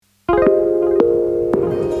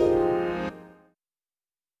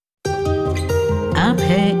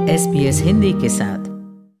SBS Hindi के साथ।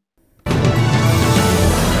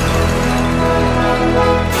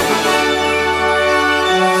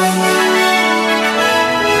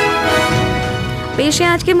 पेश है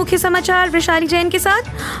आज के मुख्य समाचार वैशाली जैन के साथ।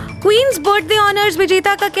 क्वींस बर्थडे ऑनर्स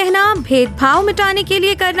विजेता का कहना, भेदभाव मिटाने के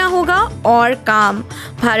लिए करना होगा और काम।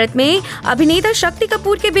 भारत में अभिनेता शक्ति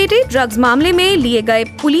कपूर के बेटे ड्रग्स मामले में लिए गए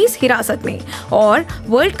पुलिस हिरासत में। और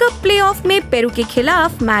वर्ल्ड कप प्लेऑफ में पेरू के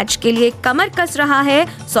खिलाफ मैच के लिए कमर कस रहा है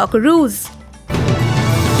सॉकरूज।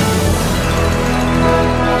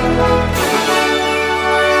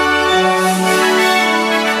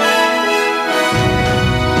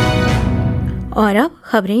 और अब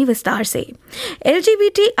खबरें विस्तार से।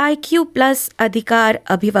 LGBTIQ+ अधिकार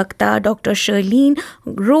अभिवक्ता डॉक्टर शर्लीन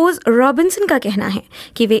रोज रॉबिन्सन का कहना है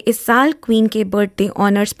कि वे इस साल क्वीन के बर्थडे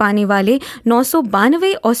ऑनर्स पाने वाले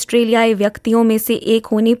 992 ऑस्ट्रेलियाई व्यक्तियों में से एक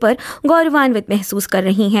होने पर गौरवान्वित महसूस कर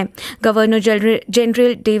रही हैं। गवर्नर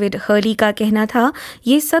जनरल डेविड हर्ली का कहना था,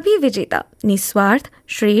 ये सभी विजेता निस्वार्थ,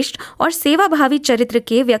 श्रेष्ठ और सेवाभावी चरित्र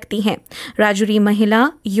के व्यक्ति हैं। राजुरी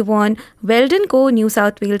महिला युवॉन वेल्डन को न्यू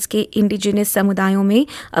साउथ वेल्स के इंडिजिनस समुदायों में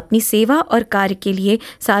अपनी सेवा और कार्य के लिए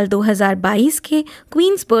साल 2022 के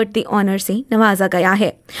क्वींस बर्थडे ऑनर से नवाजा गया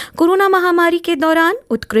है। कोरोना महामारी के दौरान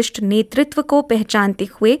उत्कृष्ट नेतृत्व को पहचानते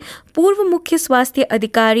हुए पूर्व मुख्य स्वास्थ्य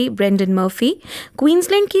अधिकारी ब्रेंडन मर्फी,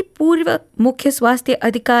 क्वींसलैंड की पूर्व मुख्य स्वास्थ्य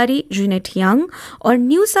अधिकारी जूनेट यंग और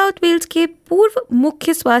न्यू साउथ वेल्स के पूर्व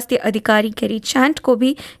मुख्य स्वास्थ्य अधिकारी कैरी चैंट को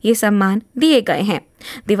भी ये सम्मान दिए गए हैं।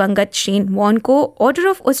 दिवंगत शेन वॉन को ऑर्डर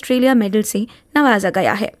ऑफ ऑस्ट्रेलिया मेडल से नवाजा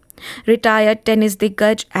गया है। रिटायर्ड टेनिस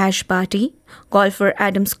दिग्गज Ash Barty, golfer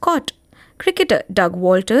Adam Scott, cricketer Doug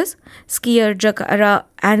Walters, skier Jakara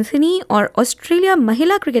Anthony और ऑस्ट्रेलिया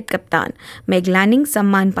महिला क्रिकेट कप्तान मेग लैनिंग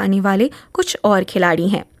सम्मान पाने वाले कुछ और खिलाड़ी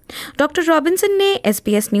हैं। डॉक्टर रॉबिन्सन ने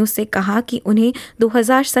SBS न्यूज से कहा कि उन्हें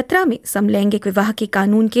 2017 में समलैंगिक विवाह के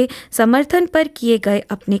कानून के समर्थन पर किए गए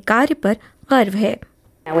अपने कार्य पर गर्व है।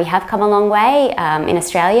 We have come a long way in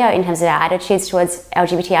Australia in terms of our attitudes towards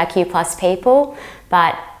LGBTIQ+ people,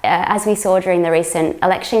 but as we saw during the recent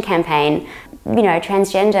election campaign,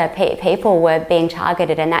 transgender people were being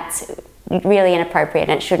targeted, and that's really inappropriate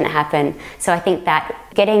and it shouldn't happen. So I think that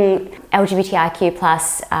getting LGBTIQ+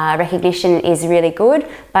 recognition is really good,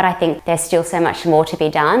 but I think there's still so much more to be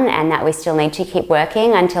done and that we still need to keep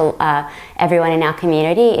working until everyone in our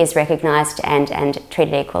community is recognised and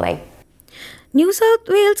treated equally. New South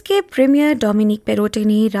Wales के premier Dominic Perrottet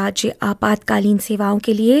ने राज्य आपातकालीन सेवाओं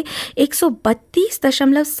के लिए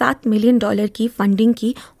 $132.7 million की funding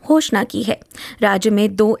की घोषणा की है। राज्य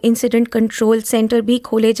में 2 इंसिडेंट कंट्रोल सेंटर भी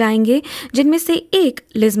खोले जाएंगे, जिनमें से एक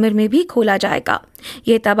लिज़मर में भी खोला जाएगा।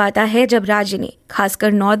 ये तब आता है जब राज्य ने,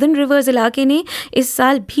 खासकर नॉर्दर्न रिवर्स इलाके ने, इस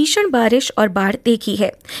साल भीषण बारिश और बाढ़ देखी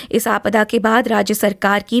है। इस आपदा के बाद राज्य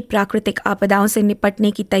सरकार की प्राकृतिक आपदाओं से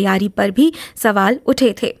निपटने की तैयारी पर भी सवाल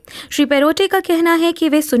उठे थे। श्री पेरोटे का कहना है कि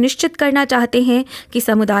वे सुनिश्चित करना चाहते हैं कि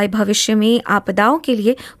समुदाय भविष्य में आपदाओं के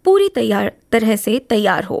लिए पूरी तरह से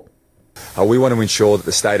तैयार हो। We want to ensure that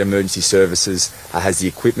the state emergency services has the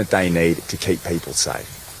equipment they need to keep people safe.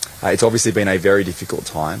 It's obviously been a very difficult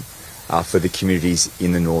time for the communities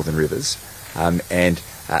in the Northern Rivers, and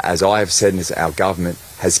as I have said and as our government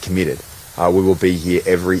has committed, we will be here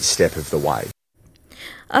every step of the way.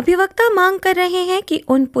 अभिवक्ता मांग कर रहे हैं कि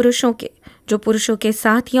उन पुरुषों के जो पुरुषों के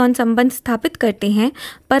साथ यौन संबंध स्थापित करते हैं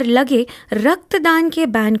पर लगे रक्तदान के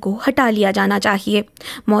बैन को हटा लिया जाना चाहिए।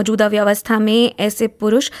 मौजूदा व्यवस्था में ऐसे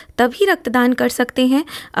पुरुष तभी रक्तदान कर सकते हैं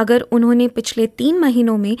अगर उन्होंने पिछले 3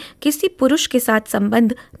 महीनों में किसी पुरुष के साथ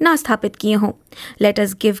संबंध ना स्थापित किए हों। लेट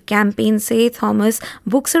अस गिव कैंपेन से थॉमस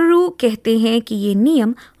बुक्सरू कहते हैं कि ये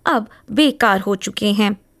नियम अब बेकार हो चुके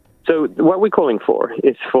हैं। So what we're calling for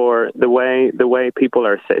is for the way people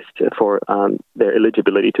are assessed for their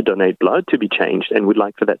eligibility to donate blood to be changed, and we'd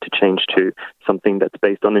like for that to change to something that's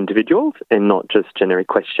based on individuals and not just generic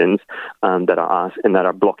questions that are asked and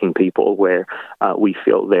that are blocking people where we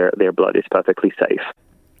feel their blood is perfectly safe.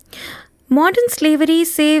 Modern slavery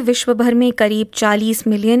से विश्व भर में करीब 40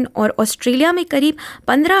 million और Australia में करीब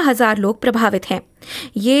 15,000 लोग प्रभावित हैं।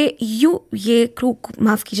 ये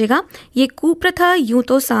कुप्रथा यूं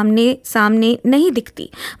तो सामने नहीं दिखती,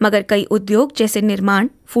 मगर कई उद्योग जैसे निर्माण,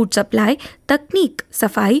 फूड सप्लाई, तकनीक,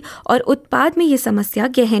 सफाई और उत्पाद में ये समस्या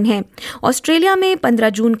गहन है। ऑस्ट्रेलिया में 15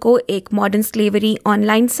 जून को एक मॉडर्न स्लेवरी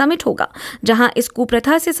ऑनलाइन समिट होगा, जहां इस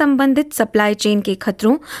कुप्रथा से संबंधित सप्लाई चेन के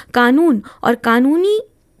खतरों, कानून और कानूनी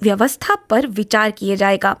व्यवस्था पर विचार किया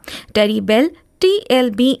जाएगा। Terry Bell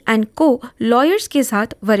TLB and Co lawyers के साथ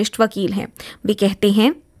वरिष्ठ वकील हैं। वे कहते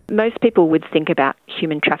हैं, Most people would think about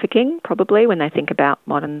human trafficking probably when they think about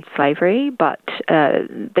modern slavery, but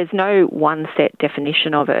there's no one set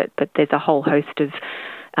definition of it, but there's a whole host of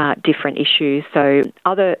different issues. So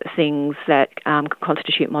other things that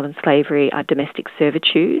constitute modern slavery are domestic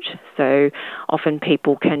servitude. So often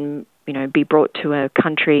people can be brought to a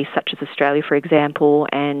country such as Australia, for example,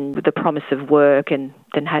 and with the promise of work, and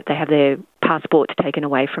then they have their passport taken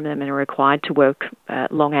away from them and are required to work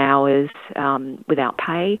long hours without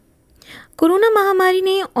pay. Corona महामारी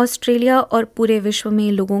ने Australia और पूरे विश्व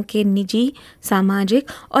में लोगों के निजी, सामाजिक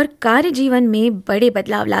और कार्य जीवन में बड़े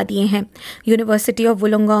बदलाव ला दिए हैं। यूनिवर्सिटी ऑफ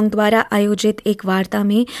वुलंगोंग द्वारा आयोजित एक वार्ता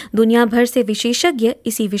में दुनिया भर से विशेषज्ञ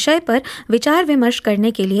इसी विषय पर विचार विमर्श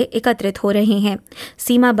करने के लिए एकत्रित हो रहे हैं।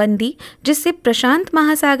 सीमाबंदी, जिससे प्रशांत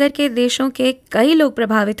महासागर के देशों के कई लोग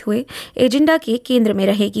प्रभावित हुए, एजेंडा के केंद्र में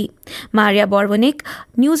रहेगी। मारिया बॉर्वनिक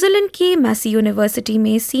न्यूजीलैंड की मैसी यूनिवर्सिटी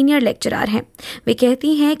में सीनियर लेक्चरर हैं। वे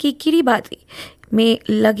कहती हैं कि किरीबाती में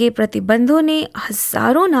लगे प्रतिबंधों ने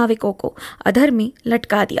हजारों नाविकों को अधर में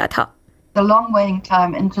लटका दिया था। The long waiting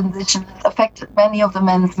time in transition has affected many of the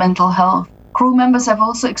men's mental health. Crew members have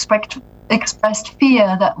also expressed fear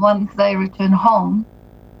that once they return home,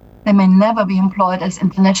 they may never be employed as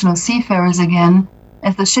international seafarers again,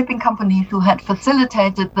 as the shipping companies who had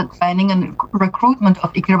facilitated the training and recruitment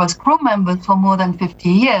of Kiribati crew members for more than 50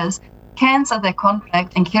 years cancelled their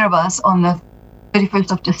contract in Kiribati on the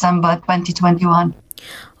 31st of December 2021.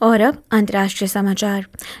 और अब अंतर्राष्ट्रीय समाचार।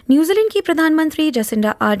 New Zealand की प्रधानमंत्री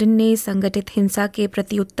Jacinda Ardern ने संगठित हिंसा के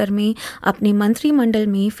प्रत्युत्तर में अपने मंत्रिमंडल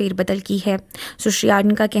में फेरबदल की है। सुश्री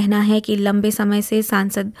आर्डन का कहना है कि लंबे समय से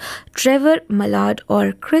सांसद ट्रेवर मलाड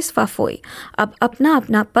और क्रिस फाफोय अब अपना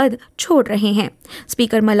अपना पद छोड़ रहे हैं।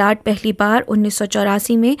 स्पीकर मलाड पहली बार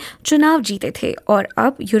 1984 में चुनाव जीते थे और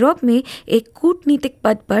अब यूरोप में एक कूटनीतिक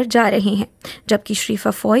पद पर जा रहे हैं, जबकि श्री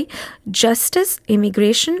फाफोय जस्टिस,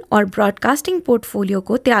 इमिग्रेशन और ब्रॉडकास्टिंग पोर्टफोलियो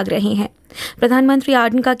को त्याग रहे हैं। प्रधानमंत्री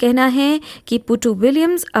आर्डन का कहना है कि पुटू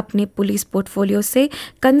विलियम्स अपने पुलिस पोर्टफोलियो से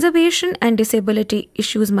कंजर्वेशन एंड डिसेबिलिटी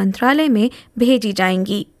इश्यूज मंत्रालय में भेजी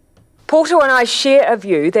जाएंगी। Porto and I share a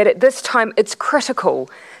view that at this time it's critical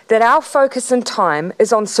that our focus and time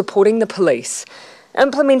is on supporting the police,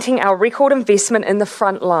 implementing our record investment in the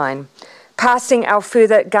front line, passing our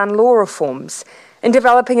further gun law reforms, and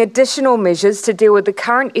developing additional measures to deal with the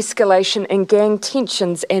current escalation in gang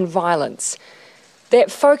tensions and violence.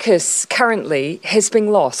 That focus currently has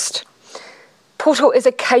been lost. Porto is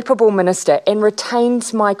a capable minister and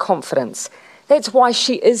retains my confidence. That's why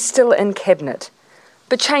she is still in cabinet.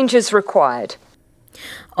 But change is required.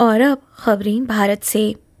 और अब खबरें भारत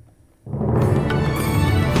से।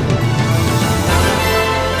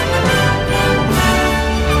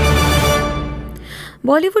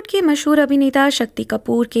 बॉलीवुड के मशहूर अभिनेता शक्ति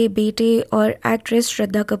कपूर के बेटे और एक्ट्रेस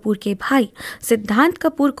श्रद्धा कपूर के भाई सिद्धांत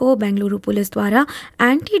कपूर को बेंगलुरु पुलिस द्वारा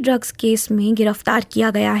एंटी ड्रग्स केस में गिरफ्तार किया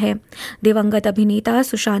गया है। दिवंगत अभिनेता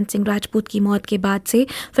सुशांत सिंह राजपूत की मौत के बाद से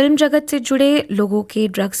फिल्म जगत से जुड़े लोगों के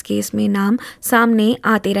ड्रग्स केस में नाम सामने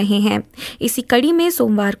आते रहे हैं। इसी कड़ी में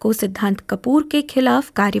सोमवार को सिद्धांत कपूर के खिलाफ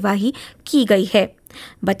कार्यवाही की गई है।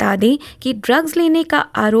 बता दें कि ड्रग्स लेने का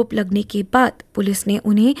आरोप लगने के बाद पुलिस ने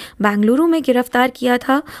उन्हें बेंगलुरु में गिरफ्तार किया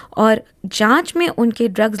था और जांच में उनके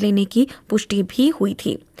ड्रग्स लेने की पुष्टि भी हुई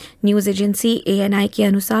थी। न्यूज़ एजेंसी ANI के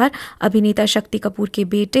अनुसार अभिनेता शक्ति कपूर के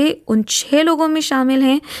बेटे उन 6 लोगों में शामिल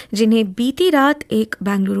हैं जिन्हें बीती रात एक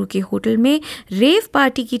बेंगलुरु के होटल में रेव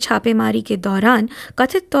पार्टी की छापेमारी के दौरान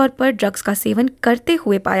कथित तौर पर ड्रग्स का सेवन करते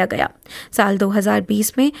हुए पाया गया। साल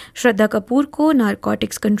 2020 में श्रद्धा कपूर को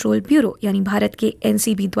नारकोटिक्स कंट्रोल ब्यूरो यानी भारत के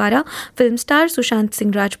NCB द्वारा फिल्म स्टार सुशांत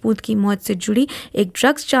सिंह राजपूत की मौत से जुड़ी एक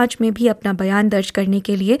ड्रग्स जांच में भी अपना बयान दर्ज करने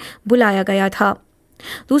के लिए बुलाया गया था।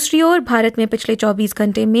 दूसरी ओर भारत में पिछले 24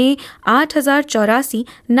 घंटे में 8,084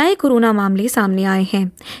 नए कोरोना मामले सामने आए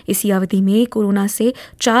हैं। इसी अवधि में कोरोना से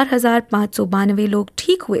 4,592 लोग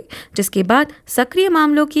ठीक हुए, जिसके बाद सक्रिय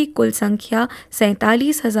मामलों की कुल संख्या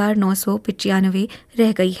 47,995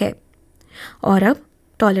 रह गई है। और अब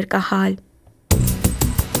डॉलर का हाल।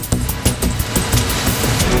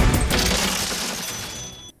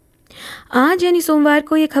 आज यानी सोमवार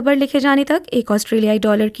को ये खबर लिखे जाने तक एक ऑस्ट्रेलियाई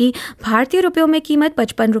डॉलर की भारतीय रुपयों में कीमत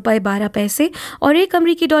 55 रुपये 12 पैसे और एक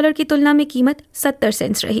अमरीकी डॉलर की तुलना में कीमत 70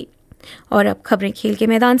 सेंट्स रही। और अब खबरें खेल के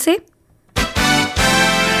मैदान से।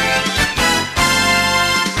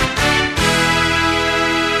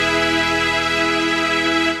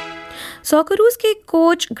 सॉकरूज के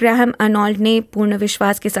कोच ग्राहम अर्नोल्ड ने पूर्ण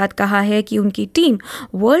विश्वास के साथ कहा है कि उनकी टीम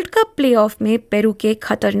वर्ल्ड कप प्लेऑफ में पेरू के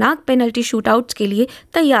खतरनाक पेनल्टी शूटआउट्स के लिए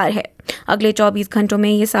तैयार है। अगले 24 घंटों में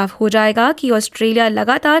ये साफ हो जाएगा कि ऑस्ट्रेलिया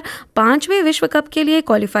लगातार 5वें विश्व कप के लिए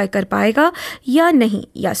क्वालिफाई कर पाएगा या नहीं,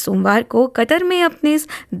 या सोमवार को कतर में अपने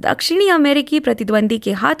दक्षिणी अमेरिकी प्रतिद्वंदी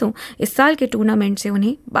के हाथों इस साल के टूर्नामेंट से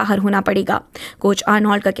उन्हें बाहर होना पड़ेगा। कोच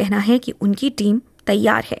अर्नोल्ड का कहना है कि उनकी टीम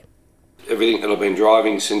तैयार है। Everything that I've been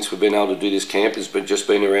driving since we've been able to do this camp has just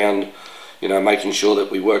been around, making sure that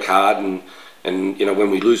we work hard and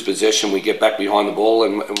when we lose possession, we get back behind the ball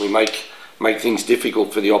and we make things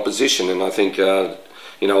difficult for the opposition. And I think,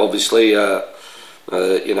 obviously, a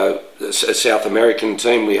South American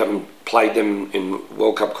team, we haven't played them in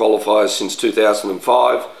World Cup qualifiers since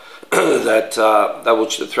 2005. That they will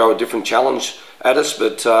throw a different challenge at us,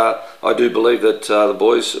 but I do believe that the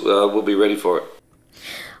boys will be ready for it.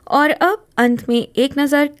 और अब अंत में एक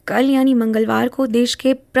नज़र कल यानी मंगलवार को देश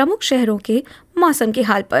के प्रमुख शहरों के मौसम के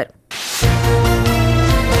हाल पर।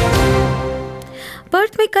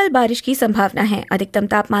 पर्थ में कल बारिश की संभावना है। अधिकतम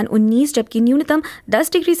तापमान 19 जबकि न्यूनतम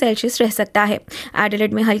 10 डिग्री सेल्सियस रह सकता है।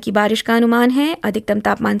 एडिलेड में हल्की बारिश का अनुमान है। अधिकतम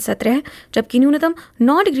तापमान 17 जबकि न्यूनतम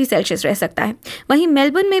 9 डिग्री सेल्सियस रह सकता है। वहीं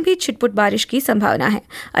मेलबर्न में भी छिटपुट बारिश की संभावना है।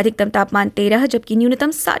 अधिकतम तापमान 13 जबकि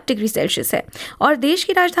न्यूनतम 7 डिग्री सेल्सियस है। और देश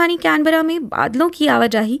की राजधानी कैनबरा में बादलों की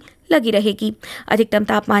आवाजाही लगी रहेगी। अधिकतम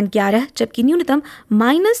तापमान 11 जबकि न्यूनतम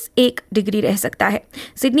 -1 डिग्री रह सकता है।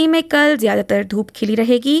 सिडनी में कल ज्यादातर धूप खिली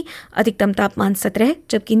रहेगी। अधिकतम तापमान 17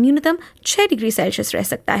 जबकि न्यूनतम 6 डिग्री सेल्सियस रह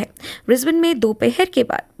सकता है। ब्रिस्बेन में दोपहर के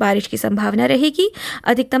बाद बारिश की संभावना रहेगी।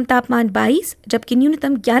 अधिकतम तापमान 22 जबकि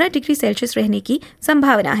न्यूनतम 11 डिग्री सेल्सियस रहने की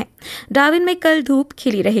संभावना है। डार्विन में कल धूप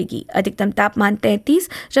खिली रहेगी। अधिकतम तापमान 33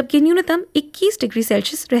 जबकि न्यूनतम 21 डिग्री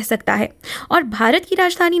सेल्सियस रह सकता है। और भारत की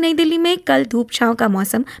राजधानी नई दिल्ली में कल धूप छांव का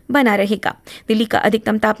मौसम बना रहेगा। दिल्ली का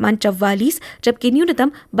अधिकतम तापमान 44 जबकि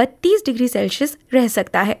न्यूनतम 32 डिग्री सेल्सियस रह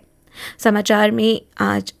सकता है। समाचार में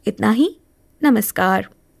आज इतना ही। नमस्कार।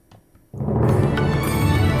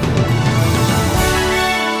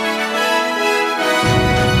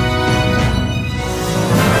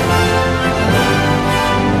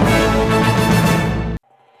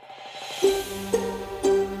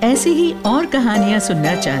 ऐसी ही और कहानियां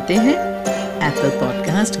सुनना चाहते हैं? Apple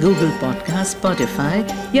podcast, Google podcast, Spotify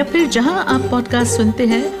या फिर जहां आप पॉडकास्ट सुनते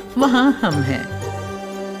हैं वहां हम हैं।